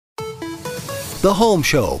The Home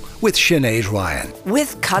Show with Sinead Ryan.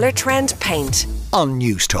 With Colour Trend Paint. On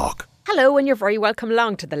News Talk. Hello, and you're very welcome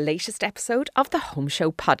along to the latest episode of the Home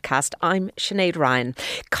Show podcast. I'm Sinead Ryan.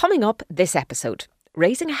 Coming up this episode,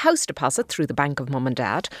 raising a house deposit through the Bank of Mum and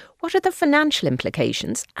Dad. What are the financial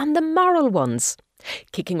implications and the moral ones?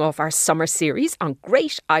 Kicking off our summer series on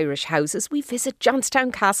great Irish houses, we visit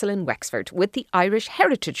Johnstown Castle in Wexford with the Irish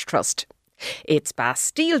Heritage Trust. It's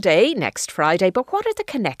Bastille Day next Friday, but what are the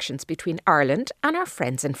connections between Ireland and our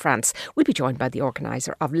friends in France? We'll be joined by the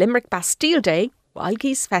organiser of Limerick Bastille Day,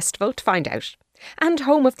 Geese Festival, to find out. And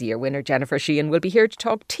Home of the Year winner Jennifer Sheahan will be here to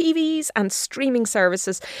talk TVs and streaming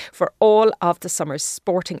services for all of the summer's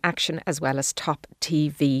sporting action as well as top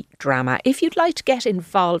TV drama. If you'd like to get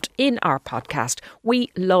involved in our podcast, we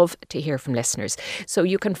love to hear from listeners. So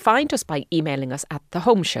you can find us by emailing us at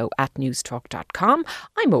thehomeshow@newstalk.com.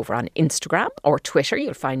 I'm over on Instagram or Twitter.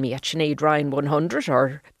 You'll find me at Sinead Ryan 100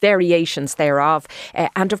 or variations thereof.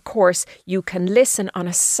 And of course, you can listen on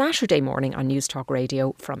a Saturday morning on News Talk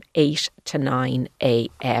Radio from 8 to 9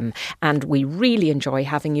 a.m. And we really enjoy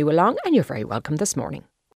having you along, and you're very welcome this morning.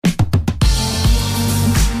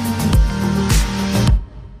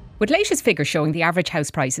 With latest figures showing the average house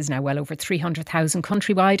price is now well over 300,000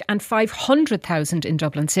 countrywide and 500,000 in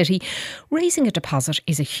Dublin City, raising a deposit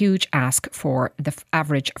is a huge ask for the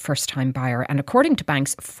average first-time buyer. And according to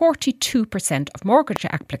banks, 42% of mortgage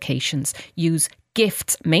applications use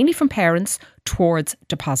gifts, mainly from parents, towards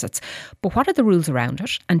deposits. But what are the rules around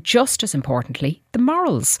it? And just as importantly, the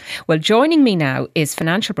morals. Well, joining me now is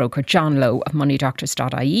financial broker John Lowe of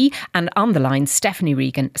moneydoctors.ie, and on the line, Stephanie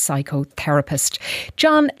Regan, psychotherapist.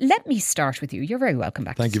 John, let me start with you. You're very welcome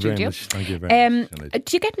back to the studio. Thank you very much.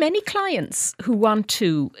 Do you get many clients who want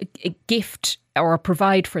to gift or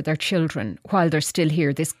provide for their children while they're still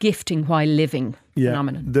here, this gifting while living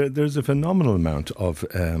phenomenon? There's a phenomenal amount of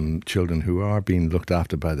children who are being looked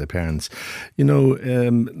after by their parents. You know,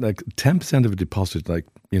 like 10% of a deposit, like,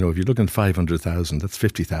 you know, if you're looking at 500,000, that's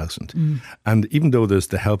 50,000. And even though there's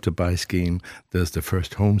the Help to Buy scheme, there's the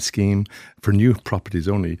First Home scheme for new properties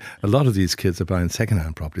only, a lot of these kids are buying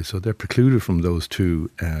second-hand properties, so they're precluded from those two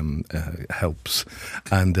helps.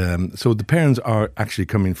 And so the parents are actually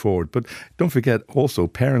coming forward. But don't forget, also,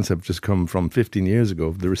 parents have just come from 15 years ago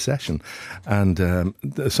of the recession. And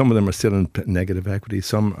some of them are still in negative equity.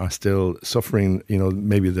 Some are still suffering, you know,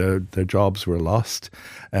 maybe their jobs were lost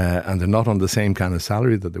and they're not on the same kind of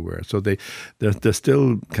salary that they were. So they're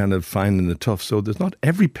still kind of finding it tough. So there's not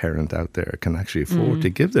every parent out there can actually afford to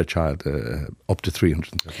give their child up to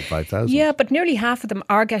 335,000. Yeah, but nearly half of them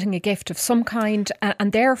are getting a gift of some kind,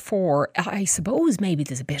 and therefore I suppose maybe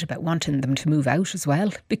there's a bit about wanting them to move out as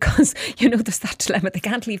well, because, you know, there's that dilemma. They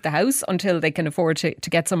can't leave the house until they can afford to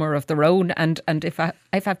get somewhere of their own, and if I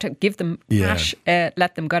have to give them cash,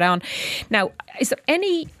 let them go down. Now, is there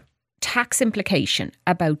any tax implication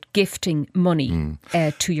about gifting money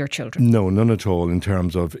to your children? No, none at all, in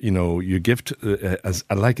terms of, you know, you gift, as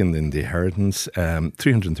like in the inheritance,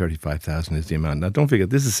 335,000 is the amount. Now, don't forget,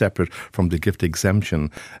 this is separate from the gift exemption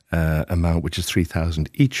amount, which is 3,000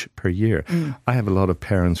 each per year. I have a lot of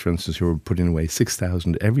parents, for instance, who are putting away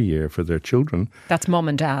 6,000 every year for their children. That's mum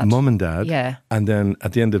and dad. Mum and dad. Yeah. And then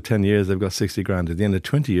at the end of 10 years, they've got 60 grand. At the end of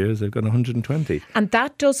 20 years, they've got 120. And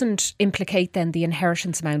that doesn't implicate then the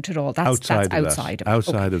inheritance amount at all. That's outside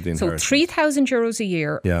of the inheritance. So €3,000 a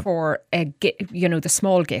year for the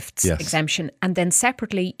small gifts exemption, and then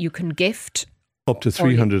separately you can gift up to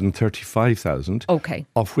 335,000. Okay.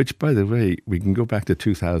 Of which, by the way, we can go back to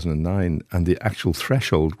 2009, and the actual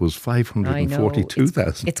threshold was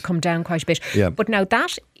 542,000. It's come down quite a bit. Yeah. But now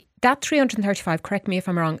that 335, correct me if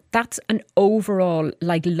I'm wrong, that's an overall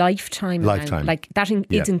lifetime amount. Like that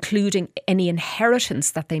is including any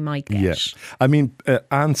inheritance that they might get. Yeah. I mean,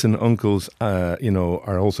 aunts and uncles,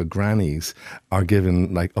 are also grannies, are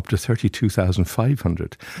given like up to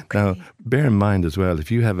 32,500. Okay. Now, bear in mind as well,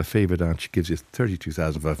 if you have a favourite aunt, she gives you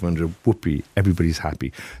 32,500, whoopee, everybody's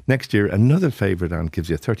happy. Next year, another favourite aunt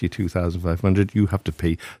gives you 32,500, you have to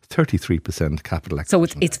pay 33% capital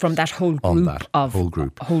acquisition. So it's from that whole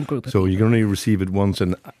group. Whole group. So you can only receive it once,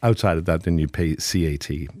 and outside of that, then you pay CAT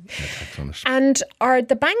tax on it. And are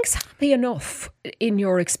the banks happy enough, in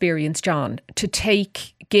your experience, John, to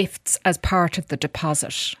take gifts as part of the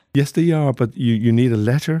deposit? Yes, they are, but you need a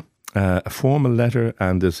letter. A formal letter,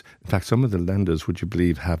 and there's, in fact, some of the lenders, would you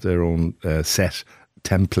believe, have their own set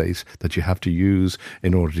template that you have to use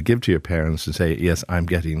in order to give to your parents and say, yes, I'm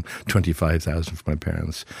getting 25,000 for my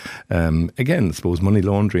parents. Again, I suppose money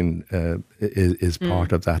laundering is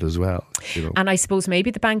part of that as well. You know. And I suppose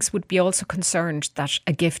maybe the banks would be also concerned that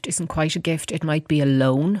a gift isn't quite a gift. It might be a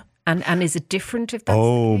loan. And is it different if that's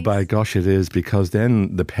Oh, the case? by gosh, it is, because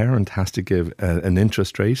then the parent has to give an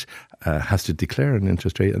interest rate, has to declare an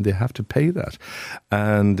interest rate, and they have to pay that.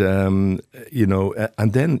 And, and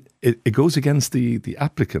then it goes against the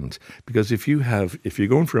applicant, because if you're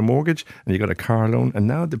going for a mortgage and you got a car loan, and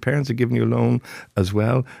now the parents are giving you a loan as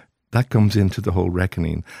well, that comes into the whole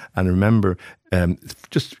reckoning. And remember,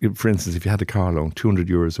 just for instance, if you had a car loan,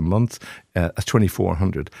 €200 a month, that's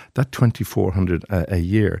 2,400. That 2,400 a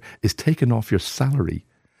year is taken off your salary.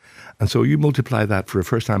 And so you multiply that for a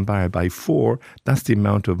first-time buyer by 4, that's the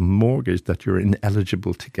amount of mortgage that you're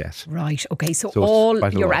ineligible to get. Right, okay. So all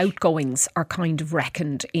your outgoings are kind of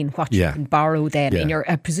reckoned in what you can borrow then, in your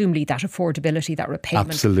presumably that affordability, that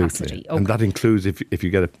repayment capacity. Okay. And that includes if you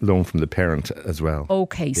get a loan from the parent as well.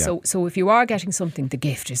 Okay, so if you are getting something, the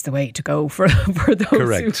gift is the way to go for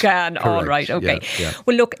those who can. All right, okay. Yeah.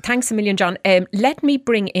 Well, look, thanks a million, John. Let me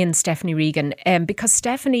bring in Stephanie Regan, because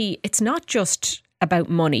Stephanie, it's not just about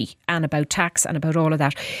money and about tax and about all of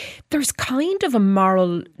that. There's kind of a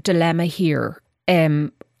moral dilemma here.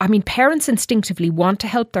 Parents instinctively want to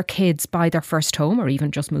help their kids buy their first home or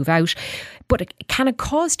even just move out, but can it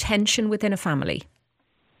cause tension within a family?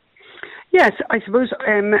 Yes, I suppose.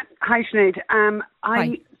 Hi, Sinead.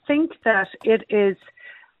 I think that it is,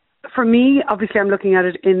 for me, obviously I'm looking at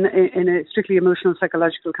it in a strictly emotional,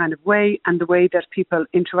 psychological kind of way, and the way that people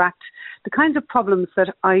interact. The kinds of problems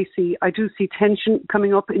that I do see tension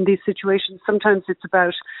coming up in these situations. Sometimes it's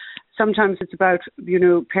about,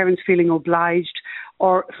 parents feeling obliged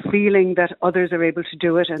or feeling that others are able to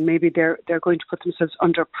do it, and maybe they're going to put themselves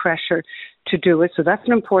under pressure to do it. So that's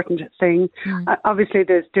an important thing. Obviously,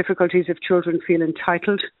 there's difficulties if children feel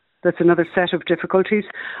entitled. That's another set of difficulties.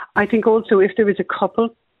 I think also if there is a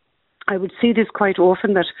couple, I would see this quite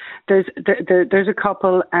often, that there's a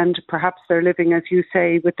couple and perhaps they're living, as you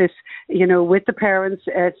say, with this, with the parents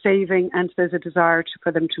saving, and there's a desire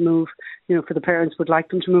for them to move, for the parents would like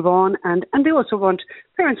them to move on. And they also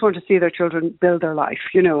parents want to see their children build their life,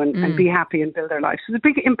 and be happy and build their life. So the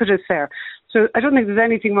big impetus there. So I don't think there's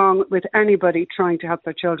anything wrong with anybody trying to help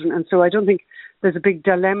their children. And so I don't think there's a big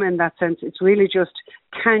dilemma in that sense. It's really just,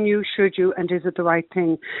 can you, should you, and is it the right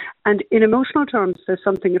thing? And in emotional terms, there's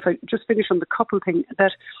something, if I just finish on the couple thing,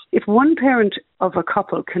 that if one parent of a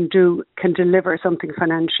couple can deliver something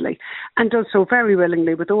financially and does so very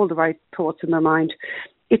willingly with all the right thoughts in their mind,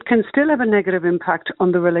 it can still have a negative impact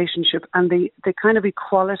on the relationship and the kind of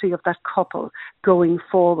equality of that couple going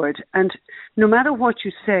forward. And no matter what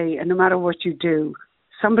you say and no matter what you do,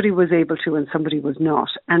 somebody was able to and somebody was not.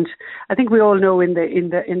 And I think we all know in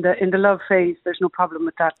the love phase, there's no problem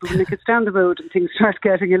with that. But when it gets down the road and things start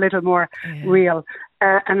getting a little more real,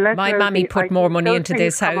 and my mammy put more money into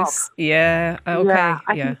this house. Yeah, okay. Yeah,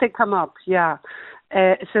 I think they come up. Yeah.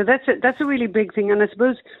 So that's a really big thing. And I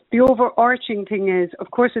suppose the overarching thing is,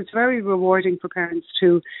 of course, it's very rewarding for parents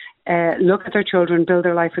to look at their children, build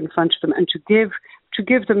their life in front of them, and to give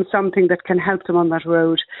them something that can help them on that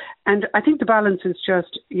road. And I think the balance is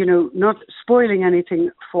just, not spoiling anything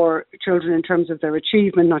for children in terms of their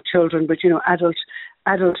achievement, not children, but,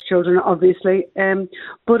 adult children, obviously,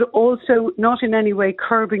 but also not in any way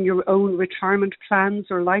curbing your own retirement plans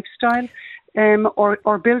or lifestyle,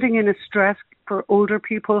 or building in a stress for older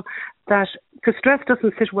people, because stress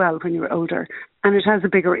doesn't sit well when you're older, and it has a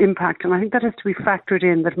bigger impact. And I think that has to be factored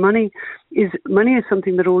in, that money is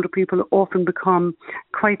something that older people often become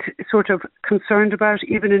quite sort of concerned about,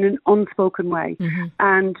 even in an unspoken way. Mm-hmm.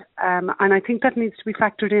 And I think that needs to be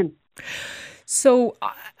factored in. So,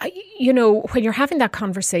 when you're having that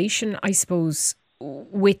conversation, I suppose,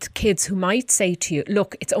 with kids who might say to you,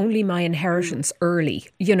 look, it's only my inheritance early,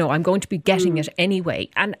 I'm going to be getting it anyway.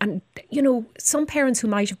 And some parents who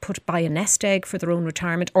might have put by a nest egg for their own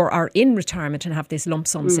retirement, or are in retirement and have this lump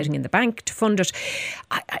sum sitting in the bank to fund it.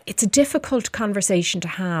 It's a difficult conversation to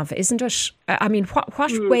have, isn't it? I mean,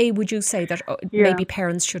 what way would you say that maybe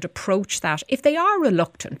parents should approach that if they are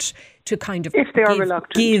reluctant to kind of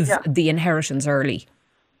give the inheritance early?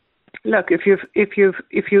 Look, if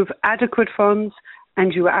you've adequate funds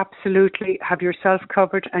and you absolutely have yourself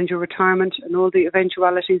covered and your retirement and all the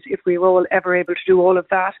eventualities, if we were all ever able to do all of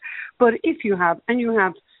that, but if you have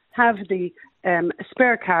the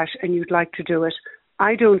spare cash and you'd like to do it,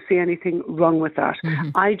 I don't see anything wrong with that. Mm-hmm.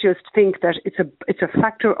 I just think that it's a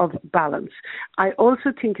factor of balance. I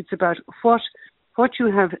also think it's about what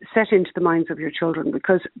you have set into the minds of your children,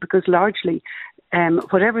 because largely,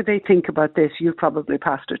 whatever they think about this, you've probably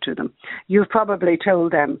passed it to them. You've probably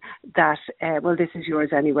told them that, this is yours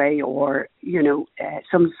anyway, or,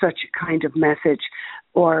 some such kind of message.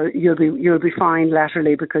 or you'll be fine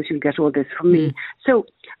laterally because you'll get all this from me. So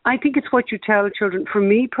I think it's what you tell children. For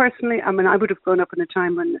me personally, I mean, I would have grown up in a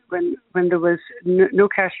time when there was no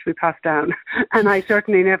cash to be passed down, and I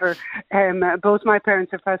certainly never. Both my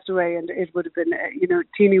parents have passed away, and it would have been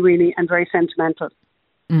teeny weeny and very sentimental.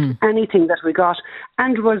 Anything that we got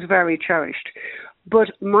and was very cherished.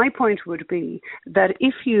 But my point would be that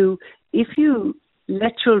if you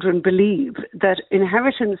let children believe that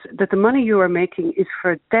inheritance, that the money you are making is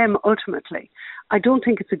for them ultimately, I don't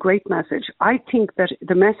think it's a great message. I think that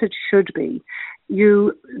the message should be,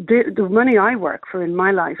 the money I work for in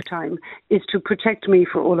my lifetime is to protect me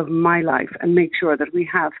for all of my life and make sure that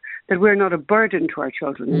we're not a burden to our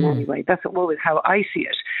children in any way. That's always how I see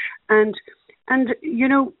it. And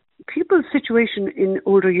people's situation in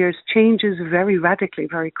older years changes very radically,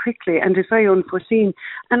 very quickly, and is very unforeseen.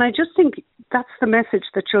 And I just think that's the message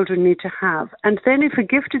that children need to have. And then if a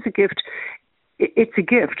gift is a gift, it's a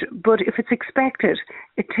gift. But if it's expected,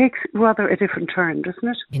 it takes rather a different turn, doesn't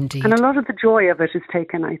it? Indeed. And a lot of the joy of it is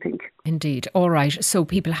taken, I think. Indeed. All right. So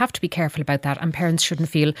people have to be careful about that, and parents shouldn't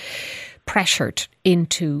feel pressured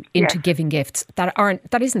into giving gifts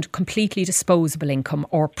that isn't completely disposable income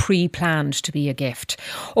or pre-planned to be a gift.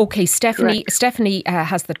 Okay, Stephanie. Correct. Stephanie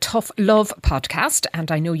has the Tough Love podcast,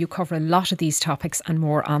 and I know you cover a lot of these topics and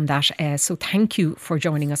more on that. So thank you for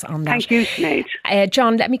joining us on that. Thank you, Sinead.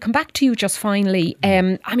 John, let me come back to you just finally.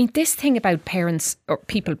 I mean, this thing about parents or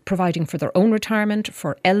people providing for their own retirement,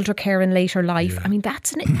 for elder care in later life. I mean,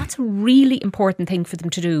 that's a really important thing for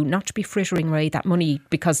them to do, not to be frittering away that money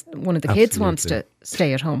because one of the kids wants to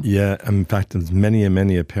stay at home. Yeah, in fact, there's many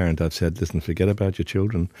a parent I've said, listen, forget about your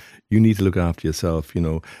children. You need to look after yourself.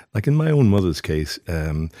 Like in my own mother's case,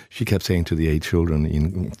 she kept saying to the 8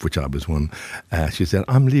 children, which I was one, she said,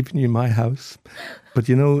 I'm leaving you my house. But,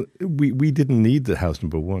 we didn't need the house,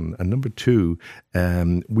 number one. And number two,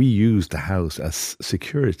 we used the house as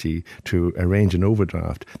security to arrange an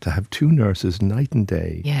overdraft, to have 2 nurses night and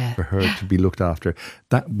day for her to be looked after.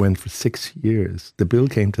 That went for 6 years. The bill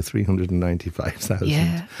came to 395,000.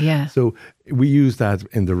 Yeah. So we used that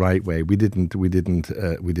in the right way. We didn't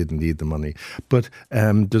need the money. But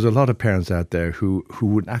there's a lot of parents out there who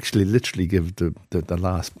would actually literally give the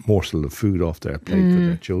last morsel of food off their plate for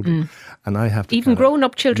their children. And I have to even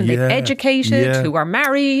grown-up children, they've educated, who are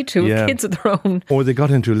married, who have kids of their own. Or they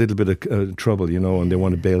got into a little bit of trouble, and they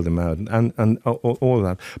want to bail them out and all of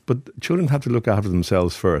that. But children have to look after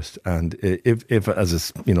themselves first. And if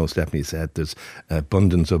as Stephanie said, there's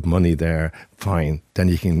abundance of money there, fine, then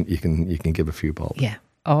you can give a few bob. Yeah.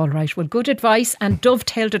 All right. Well, good advice and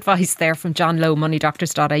dovetailed advice there from John Lowe,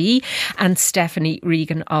 moneydoctors.ie, and Stephanie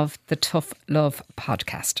Regan of the Tough Love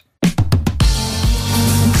podcast.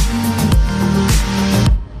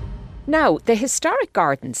 Now, the historic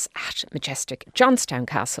gardens at majestic Johnstown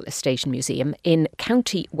Castle Estate and Museum in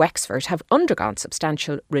County Wexford have undergone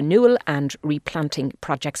substantial renewal and replanting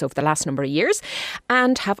projects over the last number of years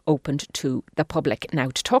and have opened to the public. Now,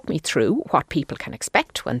 to talk me through what people can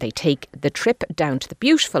expect when they take the trip down to the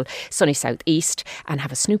beautiful sunny southeast and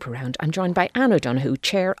have a snoop around, I'm joined by Anne O'Donoghue,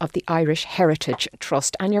 Chair of the Irish Heritage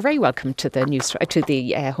Trust. And you're very welcome to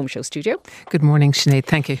the Home Show studio. Good morning, Sinead.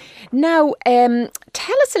 Thank you. Now,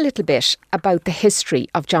 tell us a little bit about the history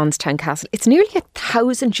of Johnstown Castle. It's nearly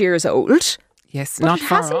 1,000 years old. Yes, but not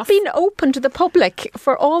far off. It hasn't been open to the public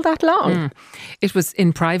for all that long. It was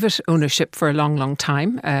in private ownership for a long, long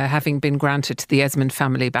time, having been granted to the Esmond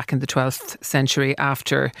family back in the 12th century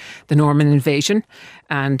after the Norman invasion.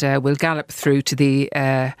 And we'll gallop through to the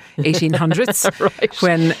 1800s right.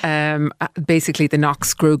 when basically the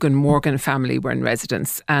Knox, Grogan, Morgan family were in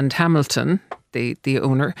residence. And Hamilton, the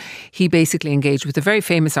owner, he basically engaged with a very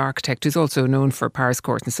famous architect who's also known for Paris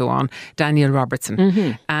Court and so on, Daniel Robertson.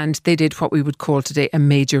 Mm-hmm. And they did what we would call today a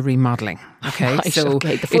major remodelling. Okay, right, so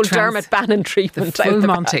the full Dermot Bannon treatment. The full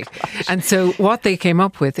Monty. Right. And so what they came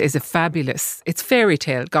up with is a fabulous, it's fairy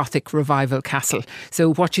tale Gothic revival castle.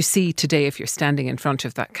 So what you see today if you're standing in front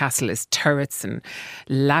of that castle is turrets and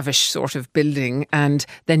lavish sort of building, and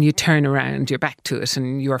then you turn around, you're back to it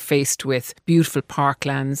and you're faced with beautiful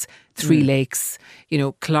parklands, 3 lakes,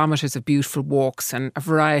 kilometres of beautiful walks and a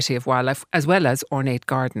variety of wildlife, as well as ornate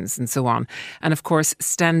gardens and so on. And of course,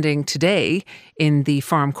 standing today in the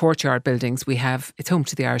farm courtyard buildings, it's home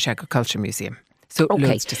to the Irish Agriculture Museum. So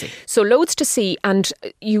loads to see. So loads to see. And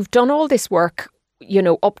you've done all this work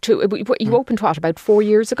up to, you opened what, about 4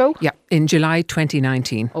 years ago? Yeah, in July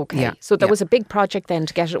 2019. Okay, yeah. So there was a big project then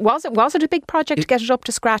to get it. Was it a big project to get it up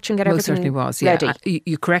to scratch and get everything ready? Most certainly was, yeah.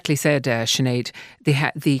 You correctly said, Sinead,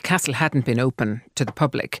 the castle hadn't been open to the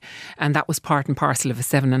public, and that was part and parcel of a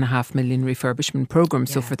 7.5 million refurbishment programme.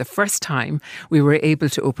 So for the first time, we were able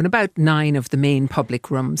to open about 9 of the main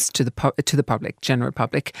public rooms to the public, general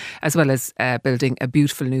public, as well as building a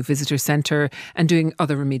beautiful new visitor centre and doing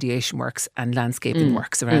other remediation works and landscaping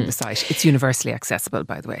works around the site. It's universally accessible,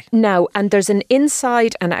 by the way. Now, and there's an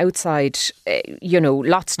inside and outside,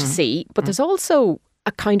 lots to see, but there's also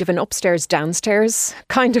a kind of an upstairs, downstairs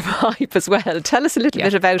kind of vibe as well. Tell us a little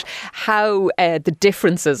bit about how the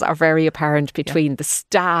differences are very apparent between the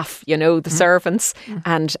staff, the servants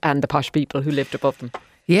and the posh people who lived above them.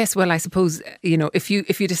 Yes, well, I suppose, if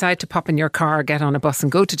you decide to pop in your car, get on a bus and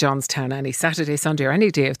go to Johnstown any Saturday, Sunday or any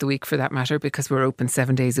day of the week for that matter, because we're open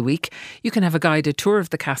 7 days a week, you can have a guided tour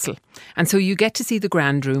of the castle. And so you get to see the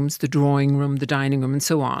grand rooms, the drawing room, the dining room and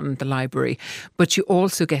so on, the library, but you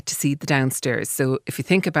also get to see the downstairs. So if you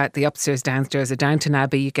think about the upstairs, downstairs, or Downton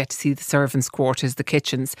Abbey, you get to see the servants' quarters, the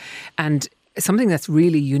kitchens, and something that's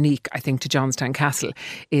really unique, I think, to Johnstown Castle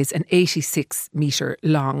is an 86 metre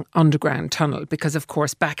long underground tunnel, because, of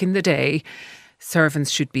course, back in the day,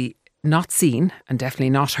 servants should be not seen and definitely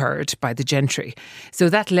not heard by the gentry. So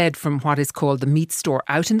that led from what is called the meat store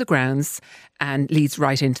out in the grounds and leads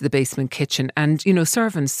right into the basement kitchen. And,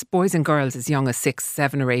 servants, boys and girls as young as 6,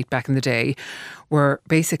 7 or 8 back in the day, were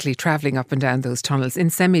basically travelling up and down those tunnels in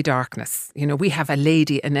semi-darkness. We have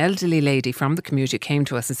an elderly lady from the community came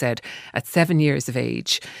to us and said at 7 years of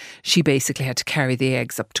age, she basically had to carry the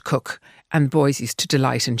eggs up to cook. And boys used to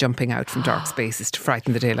delight in jumping out from dark spaces to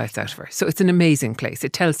frighten the daylights out of her. So it's an amazing place.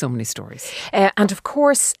 It tells so many stories. And of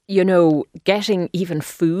course, getting even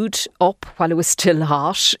food up while it was still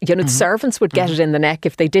hot. The servants would get it in the neck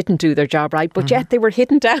if they didn't do their job right. But yet they were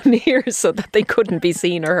hidden down here so that they couldn't be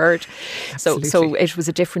seen or heard. So it was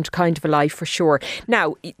a different kind of a life for sure.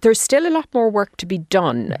 Now, there's still a lot more work to be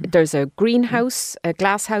done. There's a greenhouse, a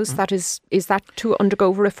glass house. Is that to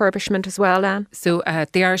undergo refurbishment as well, Anne? So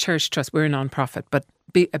the Irish Heritage Trust, we're a non-profit, but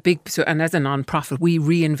and as a non-profit, we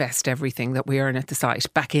reinvest everything that we earn at the site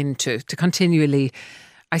back into to continually,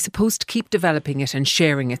 I suppose, to keep developing it and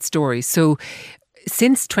sharing its stories. So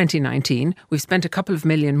since 2019, we've spent a couple of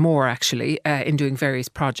million more actually in doing various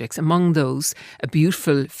projects. Among those, a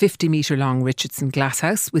beautiful 50 metre long Richardson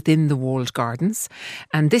glasshouse within the walled gardens.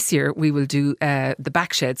 And this year we will do the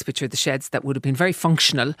back sheds, which are the sheds that would have been very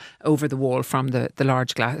functional over the wall from the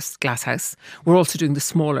large glasshouse. We're also doing the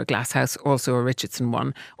smaller glasshouse, also a Richardson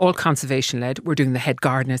one, all conservation led. We're doing the head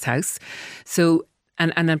gardener's house. So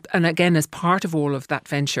And again, as part of all of that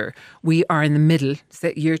venture, we are in the middle,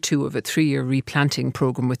 year 2 of a 3-year replanting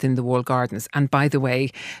programme within the walled gardens. And by the way,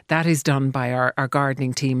 that is done by our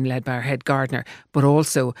gardening team led by our head gardener, but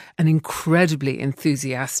also an incredibly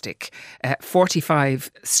enthusiastic 45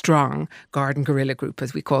 strong garden guerrilla group,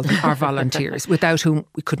 as we call them, our volunteers, without whom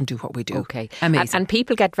we couldn't do what we do. Okay. Amazing. And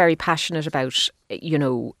people get very passionate about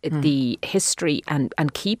the history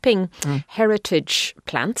and keeping heritage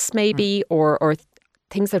plants maybe or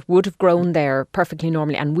things that would have grown there perfectly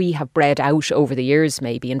normally and we have bred out over the years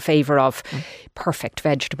maybe in favour of perfect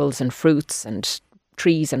vegetables and fruits and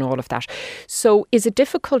trees and all of that. So is it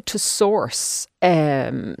difficult to source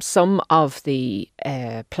some of the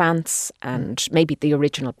plants and maybe the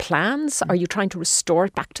original plans? Are you trying to restore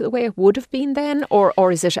it back to the way it would have been then,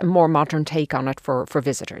 or is it a more modern take on it for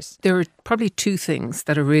visitors? There are probably 2 things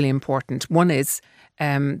that are really important. One is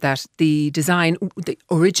that the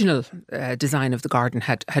original design of the garden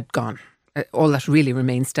had gone. All that really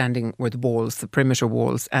remained standing were the walls, the perimeter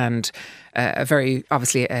walls, and a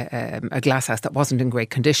glass house that wasn't in great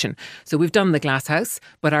condition. So we've done the glass house,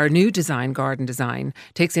 but our new garden design,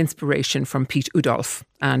 takes inspiration from Pete Udolph,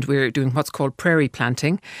 and we're doing what's called prairie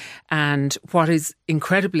planting. And what is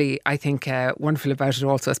incredibly, I think, wonderful about it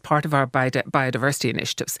also as part of our biodiversity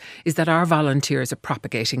initiatives is that our volunteers are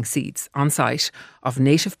propagating seeds on site of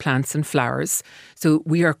native plants and flowers. So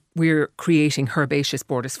we're creating herbaceous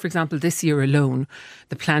borders. For example, this year alone,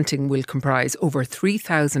 the planting will comprise over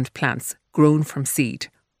 3,000 plants grown from seed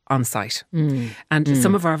on site. And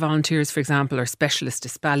some of our volunteers, for example, are specialist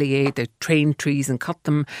espalier. They train trees and cut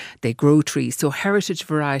them. They grow trees. So heritage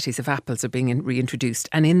varieties of apples are being reintroduced.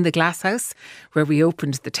 And in the glasshouse, where we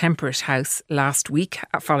opened the temperate house last week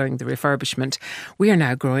following the refurbishment, we are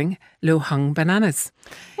now growing Lowe bananas.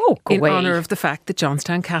 In honour of the fact that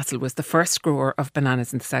Johnstown Castle was the first grower of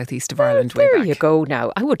bananas in the southeast of Ireland way back. There you go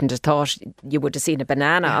now. I wouldn't have thought you would have seen a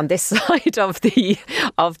banana on this side of the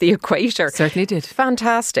equator. Certainly did.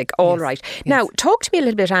 Fantastic. Fantastic. All right. Now, talk to me a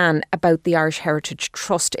little bit, Anne, about the Irish Heritage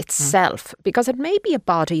Trust itself, because it may be a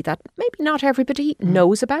body that maybe not everybody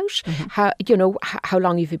knows about. How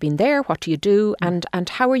long have you been there? What do you do? And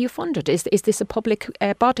how are you funded? Is this a public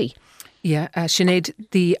body? Yeah, Sinead,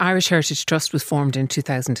 the Irish Heritage Trust was formed in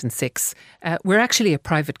 2006. We're actually a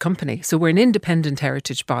private company, so we're an independent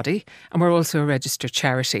heritage body, and we're also a registered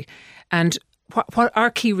charity. And what our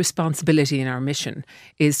key responsibility in our mission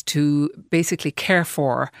is to basically care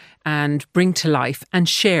for and bring to life and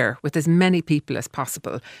share with as many people as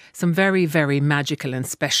possible some very, very magical and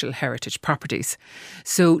special heritage properties.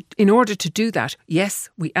 So in order to do that, yes,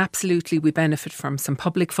 we benefit from some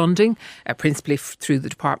public funding, principally through the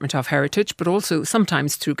Department of Heritage, but also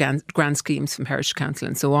sometimes through grant schemes from Heritage Council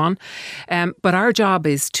and so on. But our job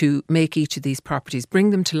is to make each of these properties,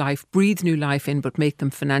 bring them to life, breathe new life in, but make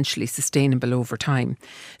them financially sustainable over time.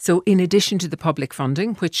 So in addition to the public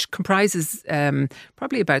funding, which comprises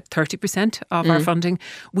probably about 30% of our funding,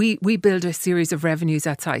 we build a series of revenues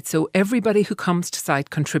at site. So everybody who comes to site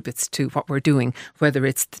contributes to what we're doing, whether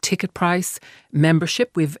it's the ticket price,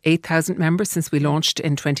 membership. We've 8,000 members since we launched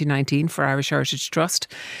in 2019 for Irish Heritage Trust.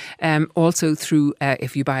 Also through,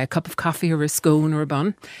 if you buy a cup of coffee or a scone or a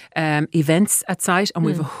bun, events at site, and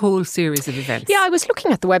we have a whole series of events. Yeah, I was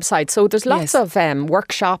looking at the website. So there's lots of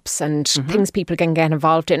workshops and things people can get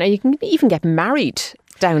involved in. And you can even get married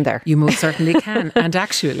down there. You most certainly can. And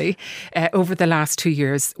actually, over the last 2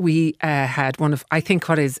 years, we had one of, I think,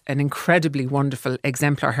 what is an incredibly wonderful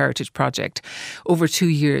exemplar heritage project. Over 2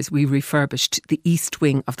 years, we refurbished the east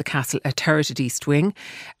wing of the castle, a turreted east wing.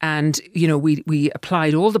 And, we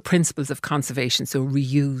applied all the principles of conservation, so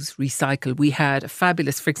reuse, recycle. We had a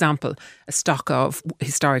fabulous, for example, a stock of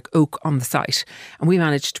historic oak on the site. And we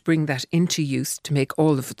managed to bring that into use to make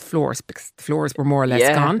all of the floors, because the floors were more or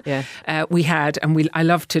less gone. Yeah. I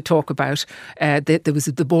love to talk about, there was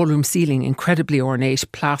the ballroom ceiling, incredibly ornate,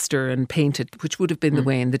 plaster and painted, which would have been the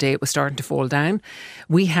way in the day it was starting to fall down.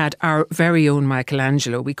 We had our very own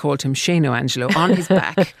Michelangelo, we called him Shano Angelo, on his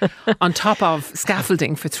back, on top of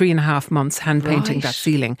scaffolding for 3.5 months, hand painting that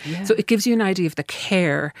ceiling. Yeah. So it gives you an idea of the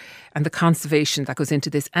care and the conservation that goes into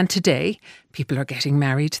this. And today, people are getting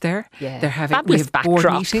married there. Yeah. They're having fabulous board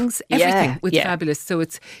meetings, everything with fabulous. So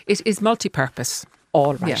it is multi-purpose.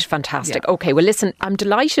 All right, fantastic. Yeah. Okay, well listen, I'm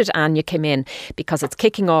delighted, Anne, you came in, because it's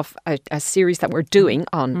kicking off a series that we're doing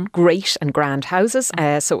on great and grand houses.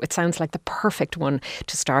 So it sounds like the perfect one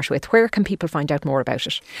to start with. Where can people find out more about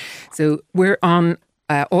it? So we're on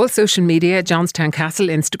all social media, Johnstown Castle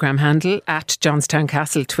Instagram handle, at Johnstown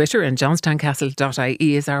Castle Twitter, and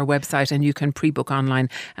johnstowncastle.ie is our website, and you can pre-book online.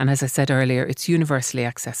 And as I said earlier, it's universally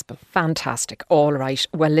accessible. Fantastic. All right.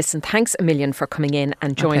 Well, listen, thanks a million for coming in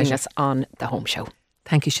and joining us on The Home Show.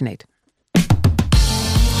 Thank you, Sinead.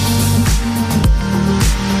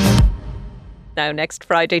 Now, next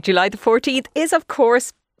Friday, July the 14th, is, of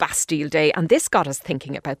course, Bastille Day, and this got us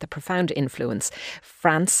thinking about the profound influence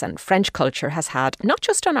France and French culture has had, not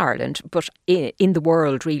just on Ireland, but in the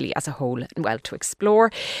world really as a whole. Well, to explore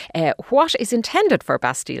what is intended for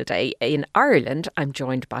Bastille Day in Ireland, I'm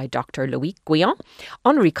joined by Dr. Lowe Guyon,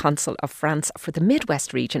 Honorary Consul of France for the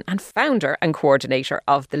Midwest region and founder and coordinator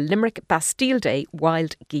of the Limerick Bastille Day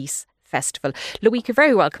Wild Geese Festival. Lowe, you're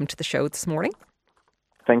very welcome to the show this morning.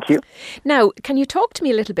 Thank you. Now, can you talk to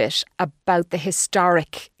me a little bit about the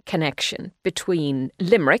historic connection between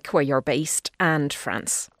Limerick, where you're based, and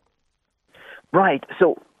France? Right.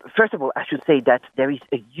 So, first of all, I should say that there is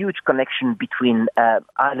a huge connection between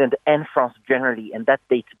Ireland and France generally, and that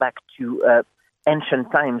dates back to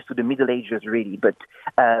ancient times, to the Middle Ages, really. But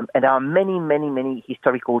and there are many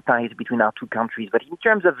historical ties between our two countries. But in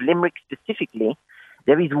terms of Limerick specifically,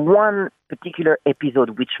 there is one particular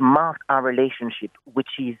episode which marked our relationship, which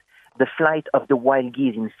is the flight of the wild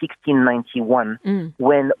geese in 1691,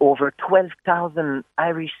 when over 12,000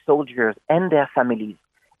 Irish soldiers and their families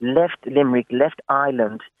left Limerick, left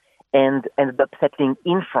Ireland, and ended up settling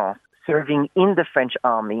in France, serving in the French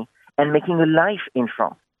army and making a life in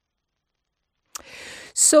France.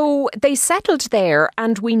 So they settled there,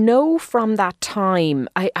 and we know from that time,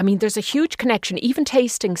 I mean, there's a huge connection, even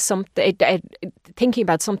tasting something, thinking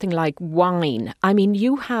about something like wine. I mean,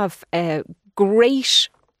 you have great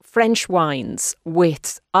French wines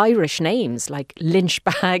with Irish names, like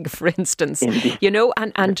Lynchbag, for instance, Indeed.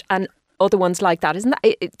 and other ones like that. Isn't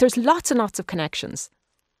that? There's lots and lots of connections.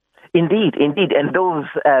 Indeed. And those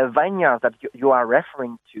vineyards that you are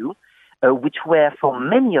referring to, which were, for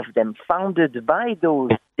many of them, founded by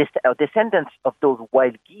those descendants of those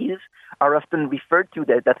wild geese, are often referred to,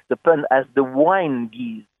 that's the pun, as the wine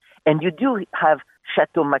geese. And you do have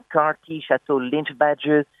Chateau McCarthy, Chateau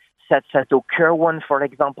Lynchbadger, Chateau Kerwan, for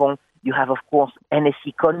example. You have, of course,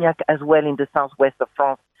 NSC Cognac as well in the southwest of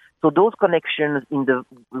France. So those connections in the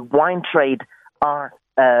wine trade are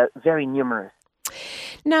very numerous.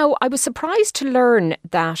 Now, I was surprised to learn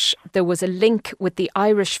that there was a link with the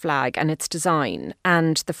Irish flag and its design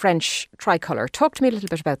and the French tricolour. Talk to me a little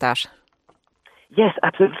bit about that. Yes,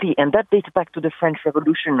 absolutely. And that dates back to the French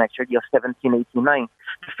Revolution, actually, of 1789.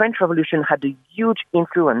 The French Revolution had a huge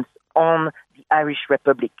influence on the Irish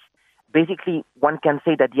Republic. Basically, one can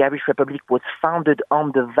say that the Irish Republic was founded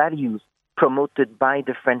on the values promoted by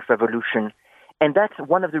the French Revolution. And that's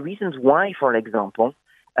one of the reasons why, for example,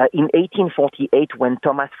 in 1848, when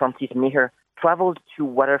Thomas Francis Meagher traveled to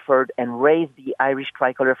Waterford and raised the Irish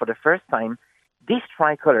tricolour for the first time, this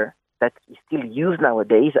tricolour, that is still used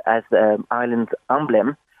nowadays as Ireland's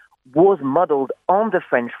emblem, was modelled on the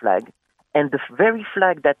French flag. And the very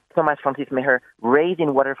flag that Thomas Francis Meagher raised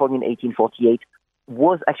in Waterford in 1848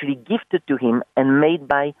 was actually gifted to him and made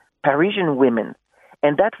by Parisian women.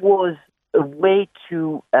 And that was a way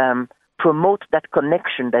to promote that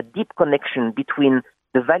connection, that deep connection between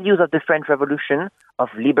the values of the French Revolution, of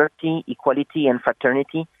liberty, equality, and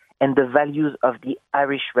fraternity, and the values of the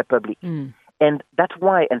Irish Republic. And that's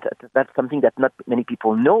why, and that's something that not many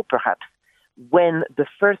people know, perhaps, when the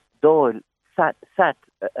first Dáil sat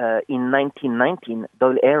in 1919,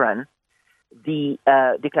 Dáil Éireann, the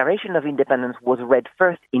Declaration of Independence was read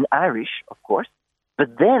first in Irish, of course, but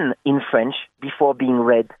then in French before being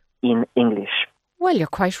read in English. Well, you're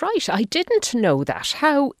quite right. I didn't know that.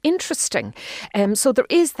 How interesting. So there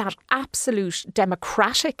is that absolute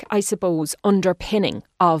democratic, I suppose, underpinning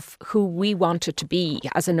of who we wanted to be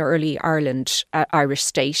as an early Ireland Irish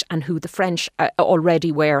state and who the French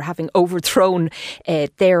already were, having overthrown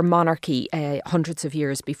their monarchy hundreds of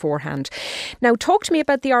years beforehand. Now, talk to me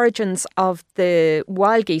about the origins of the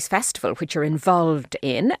Wild Geese Festival, which you're involved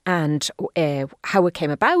in, and how it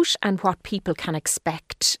came about and what people can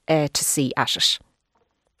expect to see at it.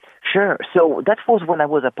 Sure. So that was when I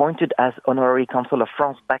was appointed as Honorary Consul of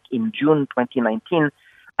France back in June 2019.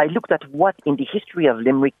 I looked at what in the history of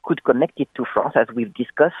Limerick could connect it to France, as we've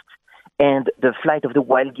discussed, and the flight of the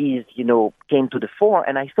wild geese, came to the fore.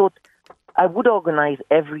 And I thought I would organize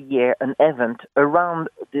every year an event around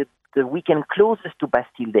the weekend closest to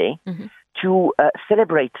Bastille Day to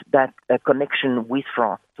celebrate that connection with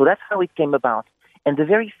France. So that's how it came about. And the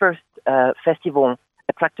very first festival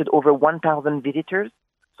attracted over 1,000 visitors.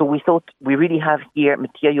 So we thought we really have here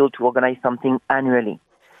material to organize something annually.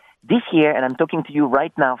 This year, and I'm talking to you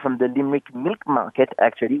right now from the Limerick Milk Market,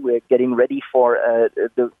 actually, we're getting ready for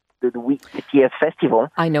the week this year's festival.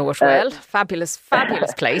 I know it well. Fabulous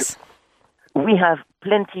place. We have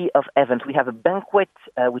plenty of events. We have a banquet,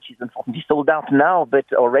 which is unfortunately sold out now, but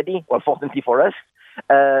already, well, fortunately for us,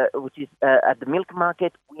 which is at the Milk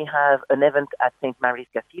Market. We have an event at St. Mary's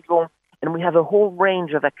Cathedral, and we have a whole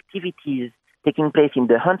range of activities taking place in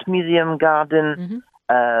the Hunt Museum Garden,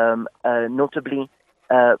 notably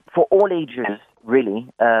for all ages, really.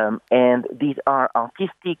 And these are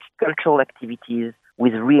artistic, cultural activities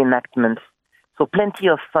with reenactments. So plenty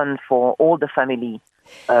of fun for all the family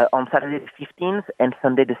on Saturday the 15th and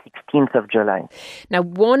Sunday the 16th of July. Now,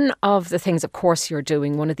 one of the things, of course, you're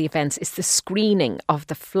doing, one of the events, is the screening of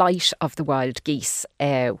the flight of the wild geese,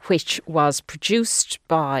 which was produced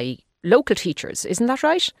by local teachers. Isn't that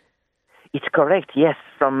right? It's correct, yes,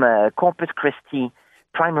 from Corpus Christi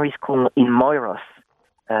Primary School in Moiros.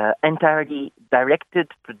 Entirely directed,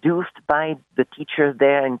 produced by the teachers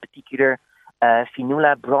there, in particular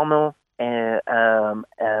Fionnuala Bromo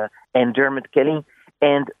and Dermot Kelly,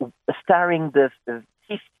 and starring the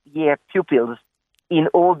fifth-year pupils in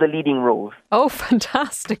all the leading roles. Oh,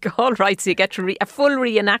 fantastic. All right, so you get a full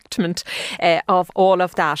reenactment of all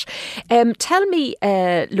of that. Tell me,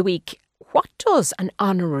 Loïc, what does an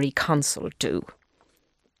honorary consul do?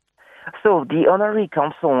 So the honorary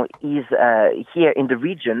consul is here in the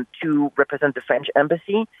region to represent the French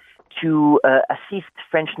embassy, to assist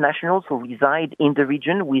French nationals who reside in the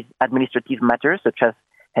region with administrative matters such as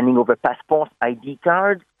handing over passports, ID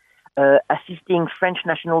cards, assisting French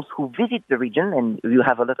nationals who visit the region, and you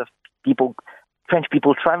have a lot of people, French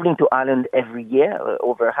people traveling to Ireland every year,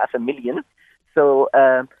 over 500,000. So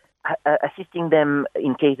assisting them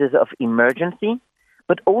in cases of emergency,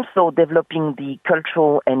 but also developing the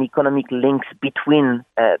cultural and economic links between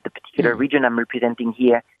the particular region I'm representing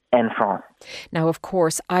here and France. Now, of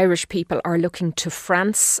course, Irish people are looking to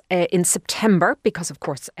France in September because, of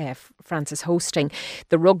course, France is hosting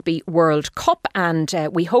the Rugby World Cup, and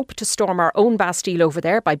we hope to storm our own Bastille over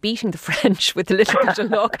there by beating the French with a little bit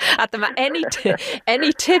of luck at them.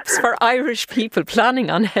 Any tips for Irish people planning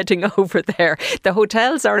on heading over there? The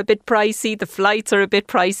hotels are a bit pricey, the flights are a bit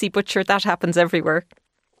pricey, but sure, that happens everywhere.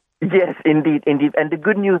 Yes, indeed. And the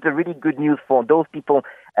really good news for those people,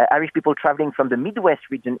 Irish people traveling from the Midwest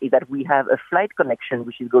region, is that we have a flight connection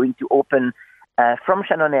which is going to open from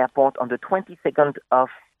Shannon Airport on the 22nd of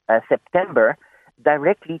September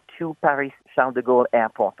directly to Paris Charles de Gaulle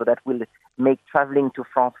Airport. So that will make travelling to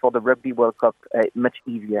France for the Rugby World Cup much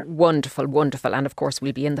easier. Wonderful, wonderful. And of course,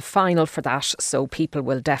 we'll be in the final for that, so people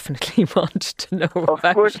will definitely want to know about it.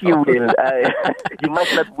 Of course you will. You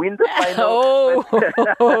might not win the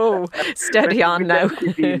final. Steady on now.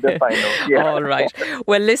 Be in the final. Yeah. All right.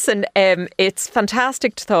 Well, listen, it's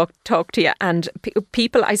fantastic to talk to you. And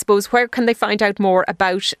people, I suppose, where can they find out more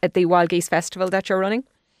about the Wild Geese Festival that you're running?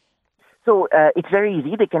 So it's very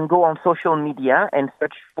easy. They can go on social media and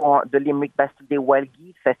search for the Limerick Bastille Wild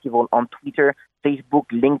Geese Festival on Twitter, Facebook,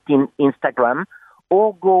 LinkedIn, Instagram,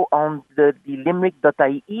 or go on the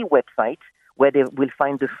limerick.ie website, where they will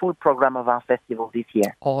find the full programme of our festival this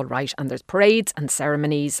year. All right, and there's parades and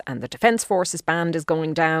ceremonies, and the Defence Forces band is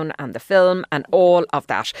going down, and the film, and all of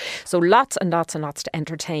that. So lots and lots and lots to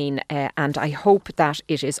entertain, and I hope that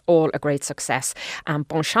it is all a great success. And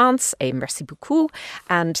bon chance, et merci beaucoup,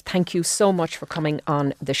 and thank you so much for coming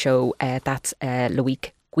on the show. That's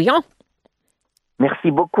Loïc Guyon.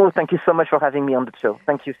 Merci beaucoup. Thank you so much for having me on the show.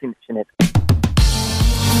 Thank you, Sinead.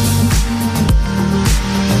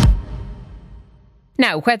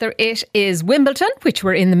 Now, whether it is Wimbledon, which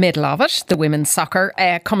we're in the middle of it, the women's soccer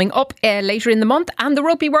coming up later in the month, and the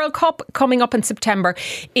Rugby World Cup coming up in September,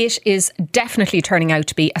 it is definitely turning out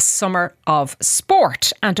to be a summer of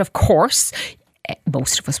sport. And of course,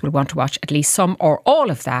 most of us will want to watch at least some or all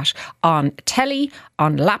of that on telly,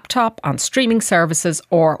 on laptop, on streaming services,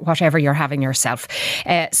 or whatever you're having yourself.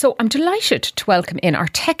 So I'm delighted to welcome in our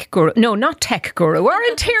tech guru, no, not tech guru, our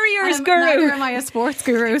interiors guru. Neither am I a sports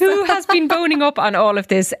guru. Who has been boning up on all of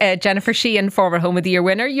this. Jennifer Sheahan, former Home of the Year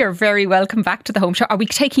winner. You're very welcome back to the Home Show. Are we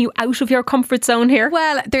taking you out of your comfort zone here?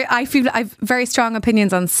 Well, I feel I've very strong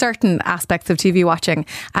opinions on certain aspects of TV watching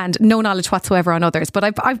and no knowledge whatsoever on others. But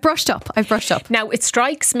I've brushed up. Now, it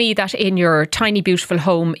strikes me that in your tiny, beautiful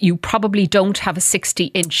home, you probably don't have a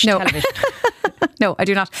 60-inch television. No, I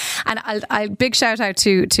do not. And I'll big shout out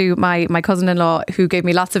to my cousin-in-law, who gave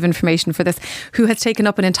me lots of information for this, who has taken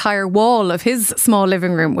up an entire wall of his small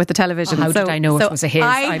living room with the television. How did I know it was a his?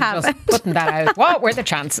 I'm just putting that out. What were the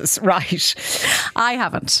chances? Right. I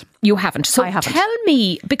haven't. You haven't. So I haven't. Tell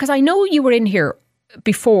me, because I know you were in here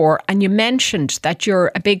before and you mentioned that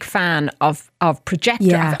you're a big fan of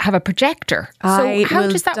projector, have a projector. So how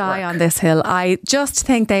does that die work? on this hill. I just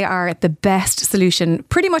think they are the best solution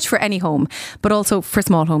pretty much for any home, but also for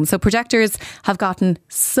small homes. So projectors have gotten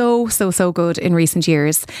so good in recent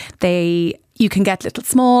years. You can get little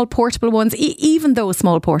small portable ones. Even those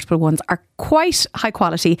small portable ones are quite high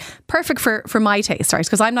quality, perfect for my taste, right?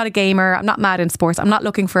 Because I'm not a gamer, I'm not mad in sports, I'm not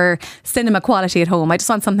looking for cinema quality at home. I just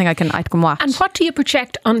want something I can watch. And what do you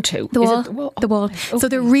project onto? The wall. Okay. So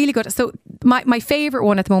they're really good. So my favourite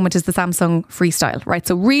one at the moment is the Samsung Freestyle, right?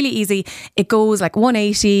 So really easy. It goes like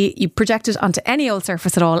 180. You project it onto any old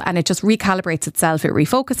surface at all and it just recalibrates itself. It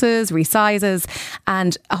refocuses, resizes,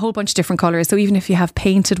 and a whole bunch of different colours. So even if you have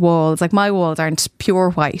painted walls, like my walls aren't pure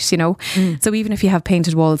white, you know. So even if you have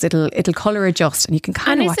painted walls, it'll colour adjust and you can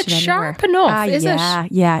kind of watch it anywhere. And is it sharp enough? Is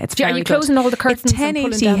it? Yeah, it's very good. Are you closing all the curtains? It's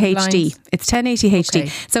 1080 HD. It's 1080 HD.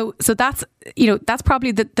 So that's, that's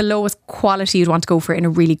probably the lowest quality you'd want to go for in a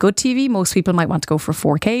really good TV. Most people might want to go for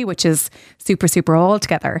 4K, which is super all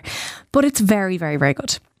together. But it's very, very, very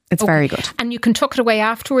good. It's very good. And you can tuck it away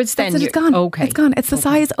afterwards then? It's gone. Okay. It's gone. It's the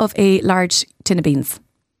size of a large tin of beans.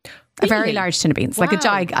 A very large tin of beans. Wow.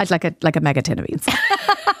 I'd like a mega tin of beans.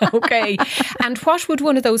 Okay. And what would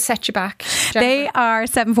one of those set you back, Jennifer? They are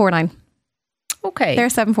 $749. Okay. They're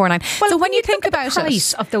 $749. Well, so when you think about the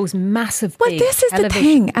price of those massive big this is the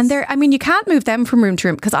thing. And you can't move them from room to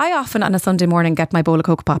room, because I often on a Sunday morning get my bowl of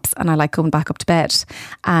Cocoa Pops and I like going back up to bed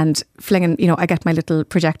and flinging, I get my little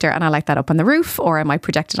projector and I like that up on the roof, or I might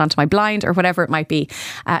project it onto my blind or whatever it might be.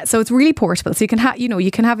 So it's really portable. So you can have,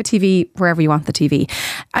 you can have a TV wherever you want the TV.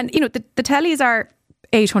 And, the tellies are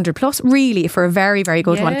 800 plus really for a very, very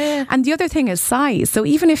good one. And the other thing is size. So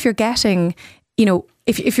even if you're getting,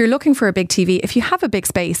 if you're looking for a big TV, if you have a big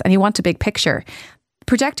space and you want a big picture,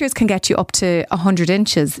 projectors can get you up to 100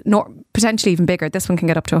 inches, potentially even bigger. This one can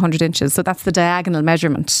get up to 100 inches. So that's the diagonal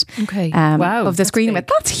measurement of the screen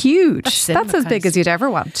width. That's huge. That's as big as you'd ever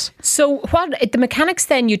want. So what the mechanics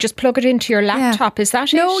then, you just plug it into your laptop, is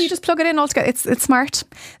that it? No, you just plug it in altogether. It's smart.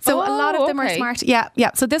 So a lot of them are smart. Yeah.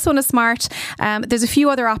 So this one is smart. There's a few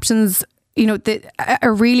other options. You know,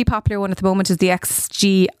 a really popular one at the moment is the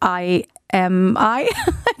XGI. Of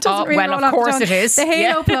course it is. The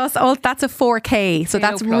Halo Plus, that's a 4K. So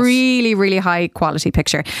that's Plus. really, really high quality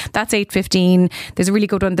picture. That's 815. There's a really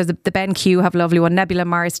good one. There's the BenQ have a lovely one. Nebula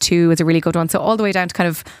Mars 2 is a really good one. So all the way down to kind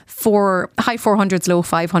of high 400s, low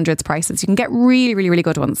 500s prices. You can get really, really, really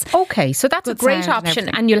good ones. Okay, so that's a great option,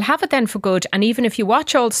 and you'll have it then for good. And even if you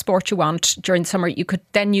watch all the sport you want during the summer, you could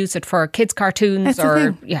then use it for kids' cartoons.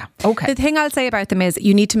 The thing I'll say about them is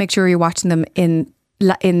you need to make sure you're watching them in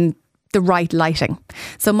the right lighting.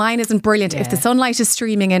 So mine isn't brilliant. If the sunlight is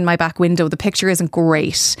streaming in my back window, the picture isn't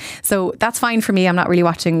great. So that's fine for me. I'm not really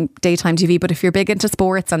watching daytime TV, but if you're big into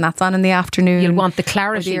sports and that's on in the afternoon, you'll want the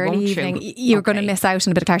clarity, or the early won't evening, you're going to miss out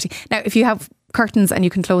on a bit of clarity. Now, if you have curtains and you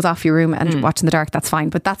can close off your room and watch in the dark, that's fine.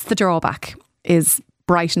 But that's the drawback, is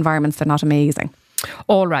bright environments. They're not amazing.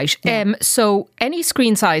 All right. So any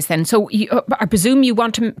screen size then. So I presume you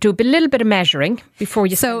want to do a little bit of measuring before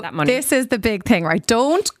you spend that money. So this is the big thing, right?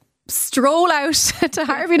 Don't stroll out to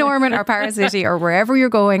Harvey Norman or Paris City or wherever you're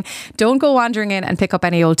going. Don't go wandering in and pick up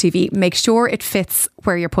any old TV. Make sure it fits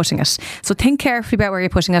where you're putting it. So think carefully about where you're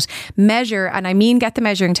putting it. Measure, and I mean get the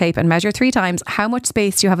measuring tape and measure 3 times. How much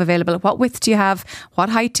space do you have available? What width do you have? What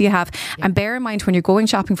height do you have? And bear in mind when you're going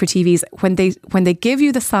shopping for TVs, when they give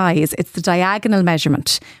you the size, it's the diagonal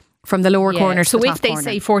measurement from the lower corner to the top corner. So if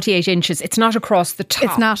they say 48 inches, it's not across the top.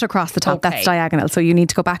 It's not across the top. That's diagonal. So you need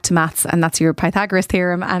to go back to maths, and that's your Pythagoras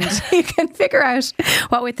theorem, and you can figure out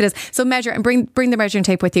what width it is. So measure and bring the measuring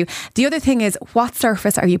tape with you. The other thing is, what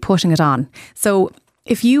surface are you putting it on? So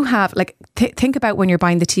if you have, think about when you're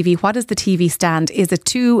buying the TV, what is the TV stand? Is it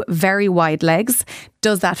 2 very wide legs?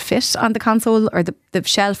 Does that fit on the console or the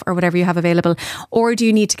shelf or whatever you have available? Or do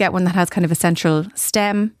you need to get one that has kind of a central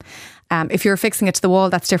stem? If you're fixing it to the wall,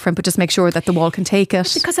 that's different, but just make sure that the wall can take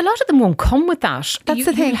it. Because a lot of them won't come with that. That's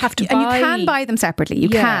the thing. You have to buy. And you can buy them separately. You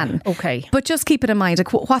can. Okay. But just keep it in mind.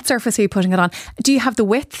 What surface are you putting it on? Do you have the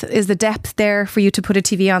width? Is the depth there for you to put a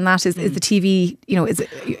TV on that? Is the TV, is it?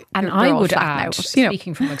 And I would add,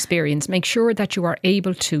 speaking from experience, make sure that you are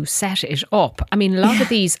able to set it up. I mean, a lot of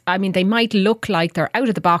these, they might look like they're out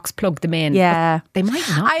of the box, plug them in. Yeah. But they might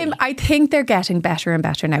not be. I think they're getting better and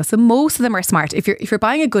better now. So most of them are smart. If you're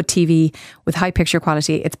buying a good TV with high picture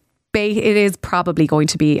quality, it is probably going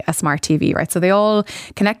to be a smart TV, right? So they all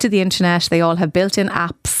connect to the internet. They all have built-in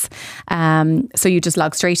apps. So you just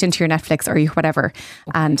log straight into your Netflix or whatever,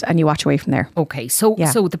 and you watch away from there. Okay, so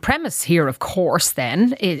the premise here, of course,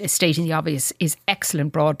 then, is stating the obvious, is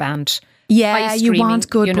excellent broadband. Yeah, you want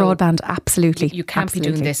good broadband, absolutely. You can't be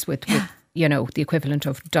doing this with the equivalent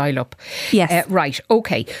of dial-up. Yes. Right,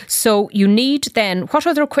 okay. So you need then, what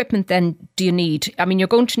other equipment then do you need? I mean, you're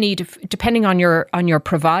going to need, depending on your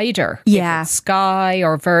provider, if it's Sky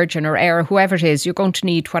or Virgin or Air, whoever it is, you're going to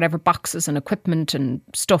need whatever boxes and equipment and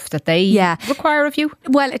stuff that they require of you.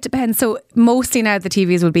 Well, it depends. So mostly now the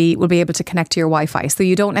TVs will be able to connect to your Wi-Fi. So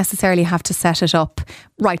you don't necessarily have to set it up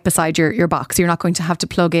right beside your box. You're not going to have to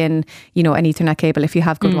plug in, an Ethernet cable if you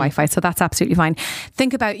have good Wi-Fi. So that's absolutely fine.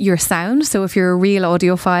 Think about your sound. So if you're a real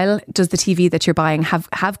audiophile, does the TV that you're buying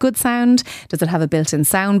have good sound? Does it have a built-in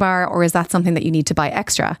sound bar, or is that something that you need to buy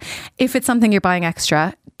extra? If it's something you're buying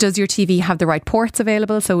extra, does your TV have the right ports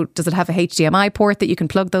available? So does it have a HDMI port that you can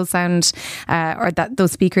plug those sound or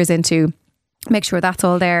those speakers into? Make sure that's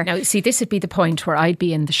all there. Now, see, this would be the point where I'd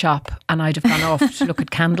be in the shop and I'd have gone off to look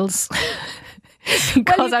at candles.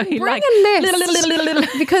 Because I mean, bring a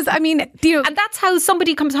list. Because I mean, and that's how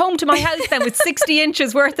somebody comes home to my house then with 60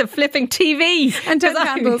 inches worth of flipping TV and 10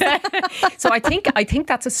 candles. So I think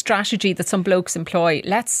that's a strategy that some blokes employ.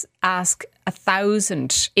 Let's ask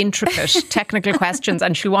 1,000 intricate technical questions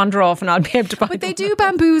and she'll wander off and I'll be able to buy But they do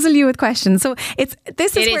bamboozle you with questions. So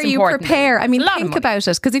this is where you prepare. I mean, think about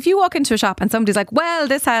it. Because if you walk into a shop and somebody's like, well,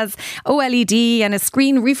 this has OLED and a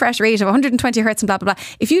screen refresh rate of 120 hertz and blah, blah, blah.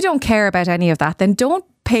 If you don't care about any of that, then don't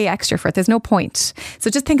pay extra for it. There's no point. So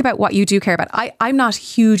just think about what you do care about. I'm not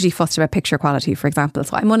hugely fussed about picture quality, for example.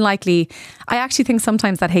 So I'm unlikely. I actually think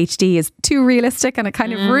sometimes that HD is too realistic and it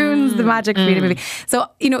kind of ruins the magic of the movie. So,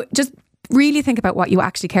 just really think about what you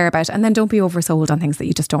actually care about, and then don't be oversold on things that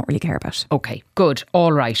you just don't really care about. Okay, good,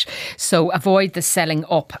 all right. So avoid the selling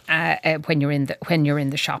up when you're in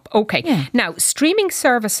the shop. Okay, Now streaming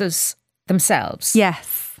services themselves.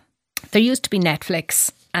 Yes, there used to be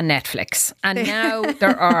Netflix. and Netflix. And now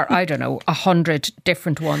there are, I don't know, 100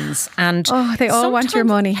 different ones. And they all want your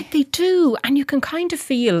money. They do. And you can kind of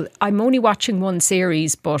feel, I'm only watching one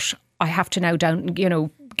series, but I have to now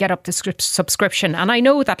get up the subscription. And I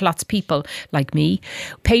know that lots of people like me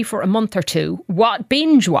pay for a month or two,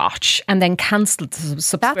 binge watch, and then cancel the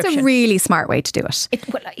subscription. That's a really smart way to do it.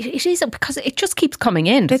 It is, because it just keeps coming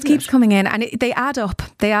in. It keeps coming in, and they add up.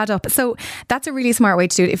 They add up. So that's a really smart way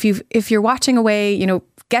to do it. If you're watching away,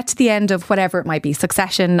 get to the end of whatever it might be,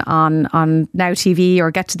 Succession on Now TV, or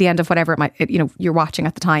get to the end of whatever it might you're watching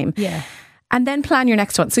at the time. Yeah. And then plan your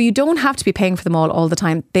next one. So you don't have to be paying for them all the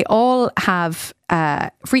time. They all have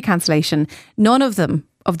free cancellation. None of them,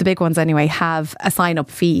 of the big ones anyway, have a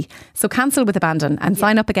sign-up fee. So cancel with abandon and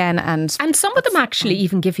sign up again. And some of them actually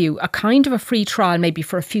even give you a kind of a free trial, maybe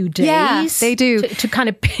for a few days. Yeah, they do. To kind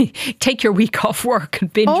of take your week off work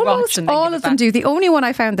and binge watch. Almost all of them do. The only one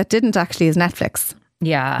I found that didn't actually is Netflix.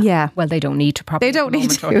 Yeah. Well, they don't need to probably. They don't need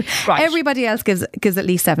to. Right. Everybody else gives at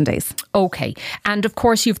least 7 days. Okay. And of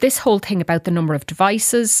course, you've this whole thing about the number of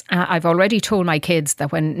devices. I've already told my kids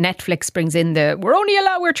that when Netflix brings in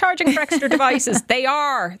we're charging for extra devices. They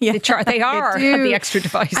are. Yeah, they are the extra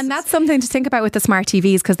devices. And that's something to think about with the smart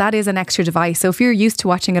TVs, because that is an extra device. So if you're used to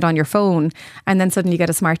watching it on your phone and then suddenly you get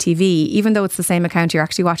a smart TV, even though it's the same account, you're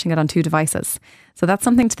actually watching it on 2 devices. So that's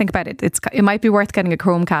something to think about. It might be worth getting a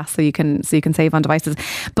Chromecast so you can save on devices.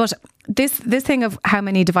 But this thing of how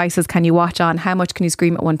many devices can you watch on, how much can you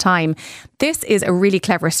stream at one time, this is a really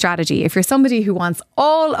clever strategy. If you're somebody who wants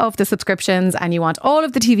all of the subscriptions and you want all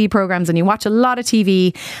of the TV programs and you watch a lot of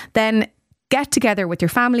TV, then get together with your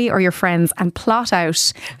family or your friends and plot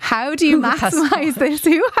out how do you maximise this?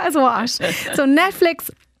 Who has what? So Netflix,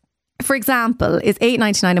 for example, is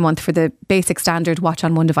 $8.99 a month for the basic standard watch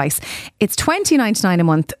on one device. It's $20.99 a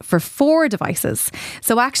month for 4 devices.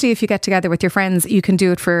 So actually, if you get together with your friends, you can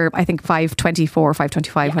do it for, I think, $5.24,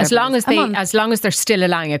 $5.25. Yeah, as long as they're still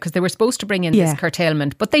allowing it, because they were supposed to bring in this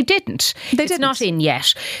curtailment, but they didn't. It's not in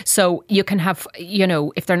yet. So you can have,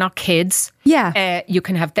 if they're not kids. Yeah, you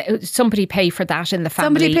can have somebody pay for that in the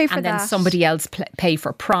family, then somebody else pay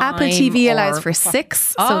for Prime. Apple TV allows for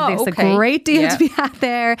 6, so there's a great deal to be had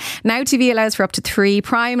there. Now TV allows for up to 3,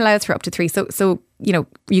 Prime allows for up to 3. So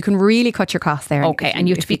you can really cut your costs there. Okay, and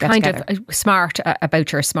you have to be kind of smart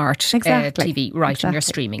about your smart TV, right, and your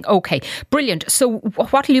streaming. Okay, brilliant. So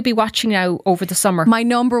what will you be watching now over the summer? My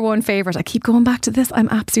number one favourite, I keep going back to this, I'm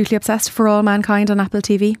absolutely obsessed, For All Mankind on Apple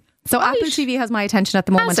TV. So Apple TV has my attention at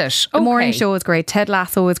the moment. Has it? The morning show is great. Ted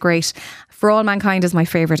Lasso is great. For All Mankind is my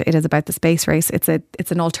favourite. It is about the space race. It's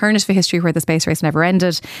an alternative history where the space race never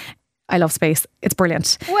ended. I love space. It's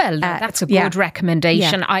brilliant. Well, that's a good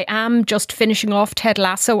recommendation. Yeah. I am just finishing off Ted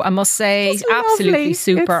Lasso, I must say. Absolutely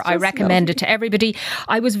super. I recommend it to everybody.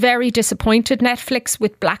 I was very disappointed, Netflix,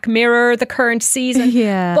 with Black Mirror, the current season.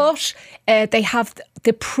 Yeah. But they have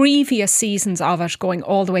the previous seasons of it going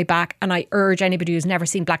all the way back, and I urge anybody who's never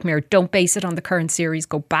seen Black Mirror, don't base it on the current series,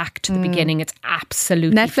 go back to the beginning. It's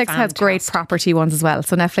absolutely Netflix fantastic. has great property ones as well.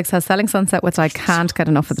 So Netflix has Selling Sunset, which I can't get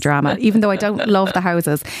enough of the drama, even though I don't love the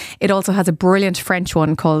houses. It also has a brilliant French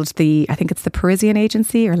one called I think it's the Parisian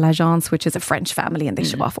Agency or L'Agence, which is a French family, and they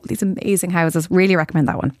show off all these amazing houses. Really recommend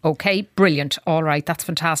that one. Okay, brilliant. All right, that's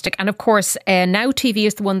fantastic. And of course, Now TV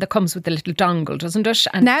is the one that comes with the little dongle, doesn't it?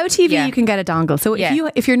 And Now TV, you can get a dongle. So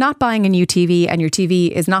if you're not buying a new TV and your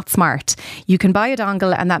TV is not smart, you can buy a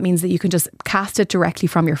dongle, and that means that you can just cast it directly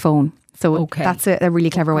from your phone. So that's a really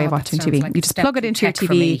clever way of watching TV. Like you just plug it into your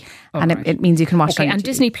TV and it means you can watch it on your and TV.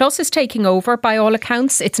 Disney Plus is taking over by all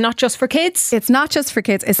accounts. It's not just for kids. It's not just for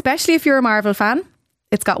kids, especially if you're a Marvel fan.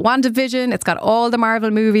 It's got WandaVision, it's got all the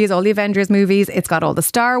Marvel movies, all the Avengers movies, it's got all the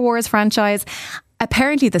Star Wars franchise.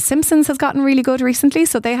 Apparently The Simpsons has gotten really good recently,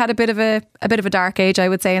 so they had a bit of a dark age, I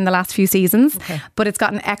would say, in the last few seasons. But it's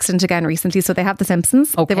gotten excellent again recently, so they have The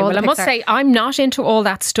Simpsons. Okay, well, I must say I'm not into all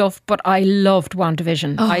that stuff, but I loved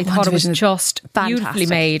WandaVision. I thought it was just beautifully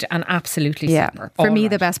made and absolutely super. For me,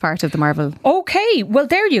 the best part of the Marvel. Okay, well,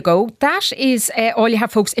 there you go. That is all you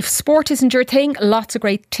have, folks. If sport isn't your thing, lots of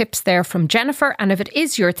great tips there from Jennifer, and if it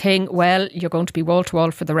is your thing, well, you're going to be wall to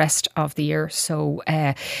wall for the rest of the year. So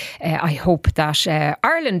I hope that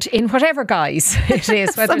Ireland, in whatever guise it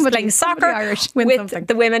is, whether it's playing soccer with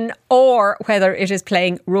the women or whether it is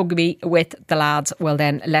playing rugby with the lads, well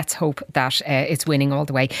then let's hope that it's winning all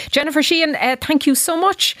the way. Jennifer Sheahan, thank you so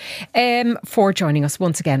much for joining us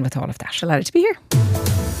once again with all of that. Delighted to be here.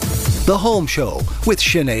 The Home Show with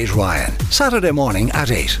Sinead Ryan, Saturday morning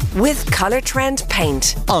at 8 with Colour Trend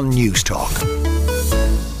Paint on News Talk.